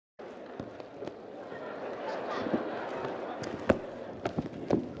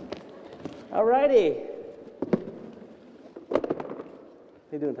All righty. How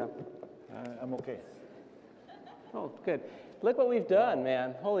you doing, Tom? I'm okay. Oh, good. Look what we've done,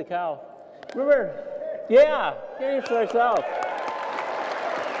 man. Holy cow. Remember? Yeah, hear you for yourself.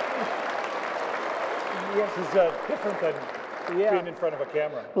 This is different than being in front of a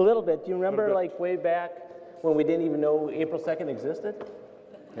camera. A little bit. Do you remember, like, way back when we didn't even know April 2nd existed?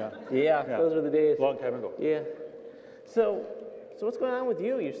 Yeah, those are the days. Long time ago. Yeah. So what's going on with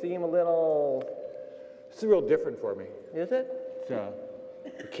you? You seem a little... It's real different for me. Is it?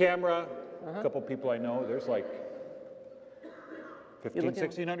 It's, the camera, a couple people I know, there's like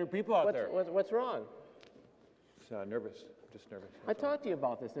 1,600 people out there. What's wrong? It's nervous, just nervous. I talked to you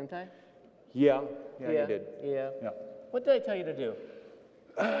about this, didn't I? Yeah, you did. Yeah. What did I tell you to do?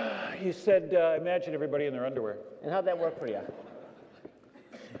 You said, imagine everybody in their underwear. And how'd that work for you?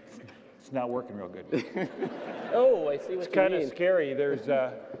 It's not working real good. Oh, I see what you mean. It's kind of scary. There's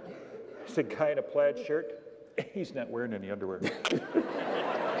a guy in a plaid shirt. He's not wearing any underwear.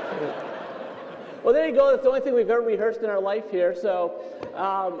 Well, there you go. That's the only thing we've ever rehearsed in our life here. So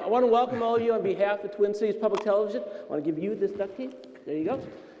I want to welcome all of you on behalf of Twin Cities Public Television. I want to give you this duct tape. There you go.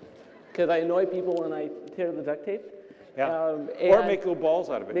 Because I annoy people when I tear the duct tape. Yeah. Or make little balls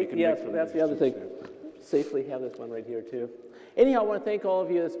out of it. Yes, that's the other thing. Safely have this one right here, too. Anyhow, I want to thank all of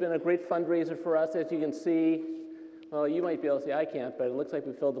you. It's been a great fundraiser for us. As you can see, well, you might be able to see, I can't, but it looks like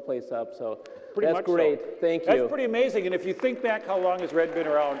we filled the place up. So that's great. So. Thank you. That's pretty amazing. And if you think back, how long has Red been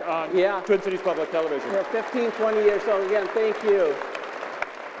around on Twin Cities Public Television? Yeah, 15, 20 years. So again, thank you.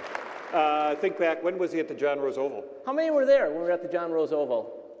 Think back, when was he at the John Rose Oval? How many were there when we were at the John Rose Oval?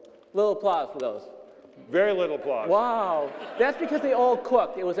 Little applause for those. Very little applause. Wow. That's because they all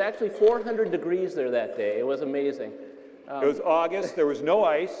cooked. It was actually 400 degrees there that day. It was amazing. It was August. There was no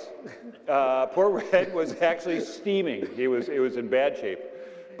ice. Poor Red was actually steaming. It was in bad shape.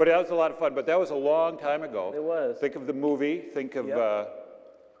 But that was a lot of fun. But that was a long time ago. It was. Think of the movie. Think of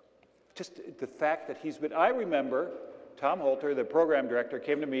just the fact that he's been... I remember Tom Holter, the program director,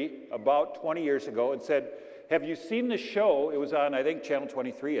 came to me about 20 years ago and said, have you seen the show? It was on, I think, Channel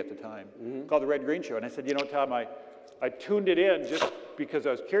 23 at the time, called The Red Green Show. And I said, you know, Tom, I tuned it in just because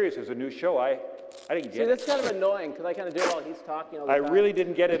I was curious. It was a new show. I didn't get it. See, that's kind of annoying because I kind of do it while he's talking all the time. I really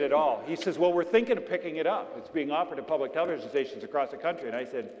didn't get it at all. He says, well, we're thinking of picking it up. It's being offered to public television stations across the country. And I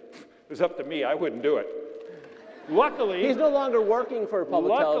said, it was up to me. I wouldn't do it. Luckily... He's no longer working for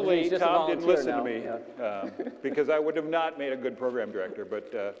public television. He's just Tom didn't listen now. to me because I would have not made a good program director.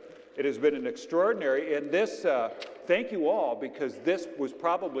 But it has been an extraordinary, and this, thank you all, because this was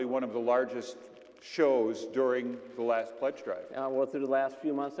probably one of the largest shows during the last pledge drive. Well, through the last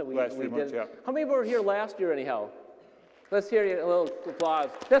few months that we did. Yeah. How many were here last year, anyhow? Let's hear you a little applause.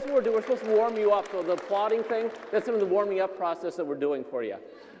 That's what we're doing. We're supposed to warm you up. So the applauding thing, that's some of the warming up process that we're doing for you.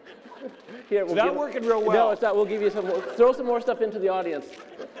 Here, it's not working real well. No, it's not. We'll give you some more. Throw some more stuff into the audience.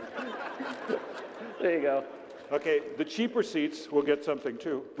 There you go. Okay, the cheaper seats will get something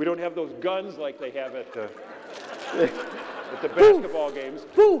too. We don't have those guns like they have at the basketball games.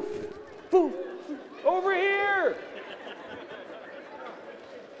 Poof! Poof! Over here!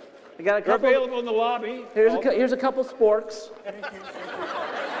 I got a couple. They're available in the lobby. Here's a couple sporks.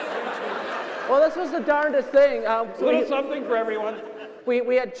 Well, this was the darndest thing. A little something for everyone.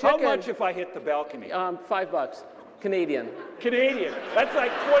 We had chicken. How much if I hit the balcony? $5. Canadian. Canadian. That's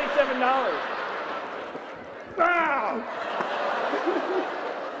like $27. Wow!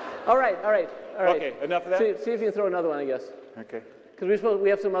 All right. Okay, enough of that? See if you can throw another one, I guess. Okay. Because we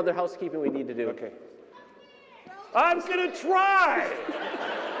have some other housekeeping we need to do. Okay. I'm gonna try!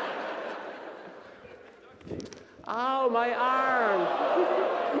 Ow, my arm!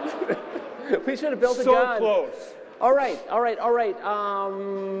 We should have built a gun. So close. All right.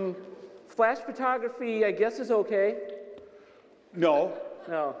 Flash photography, I guess, is okay. No.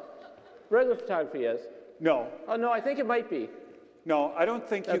 No. Regular photography is. No. Oh, no, I think it might be. No, I don't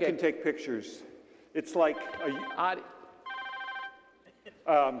think you can take pictures. It's like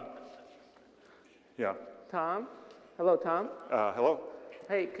yeah. Tom? Hello, Tom? Hello?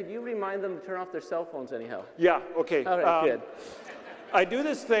 Hey, could you remind them to turn off their cell phones anyhow? Yeah, okay. All right, good. I do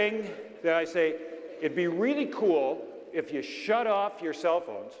this thing that I say, it'd be really cool if you shut off your cell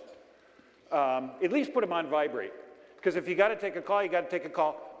phones, at least put them on vibrate. Because if you got to take a call, you got to take a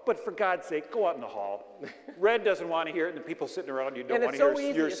call. But for God's sake, go out in the hall. Red doesn't want to hear it, and the people sitting around you don't want to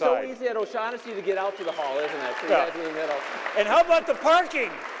hear your side. It's so easy at O'Shaughnessy to get out to the hall, isn't it? So you guys in the middle. And how about the parking?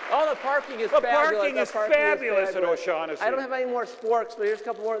 Oh, the parking is fabulous. The parking is fabulous at O'Shaughnessy. I don't have any more sporks, but here's a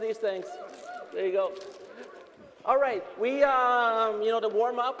couple more of these things. There you go. All right, we, to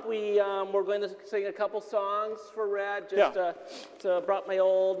warm up, we're going to sing a couple songs for Red. Just brought my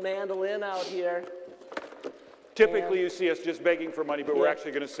old mandolin out here. Typically, you see us just begging for money, but we're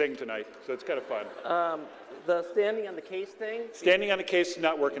actually going to sing tonight, so it's kind of fun. The standing on the case thing? Standing on the case is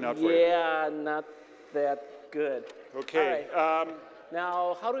not working out for you. Yeah, not that good. Okay. All right.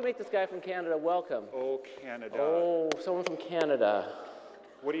 Now, how do we make this guy from Canada welcome? Oh, Canada. Oh, someone from Canada.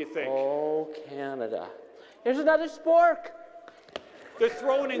 What do you think? Oh, Canada. Here's another spork. They're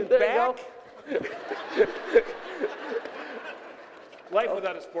throwing in There back. you go. Life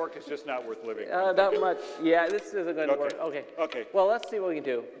without a spork is just not worth living. Not much. Yeah, this isn't going to work. Okay. Okay. Well, let's see what we can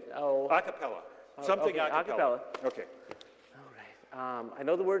do. Oh. Acapella. Something okay. acapella. Okay. All right. I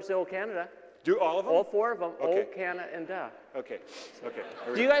know the words to "Oh Canada." Do all of them? All four of them. Okay. Oh Canada and da. Okay. Okay.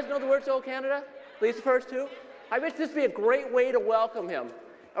 Do you guys know the words to "Oh Canada"? At least the first two. I bet this would be a great way to welcome him.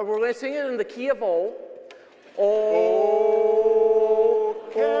 We're going to sing it in the key of O. Oh,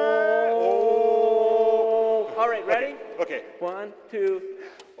 Canada. Oh. All right, ready? Okay. 1, 2.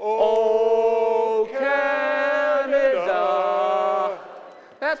 Oh, Canada.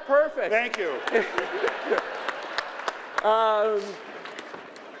 That's perfect. Thank you.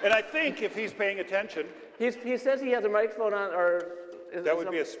 And I think if he's paying attention, he says he has a microphone on, or that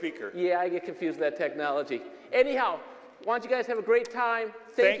would be a speaker. Yeah, I get confused with that technology. Anyhow, why don't you guys have a great time?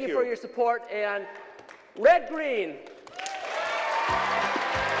 Thank you for your support, and Red Green.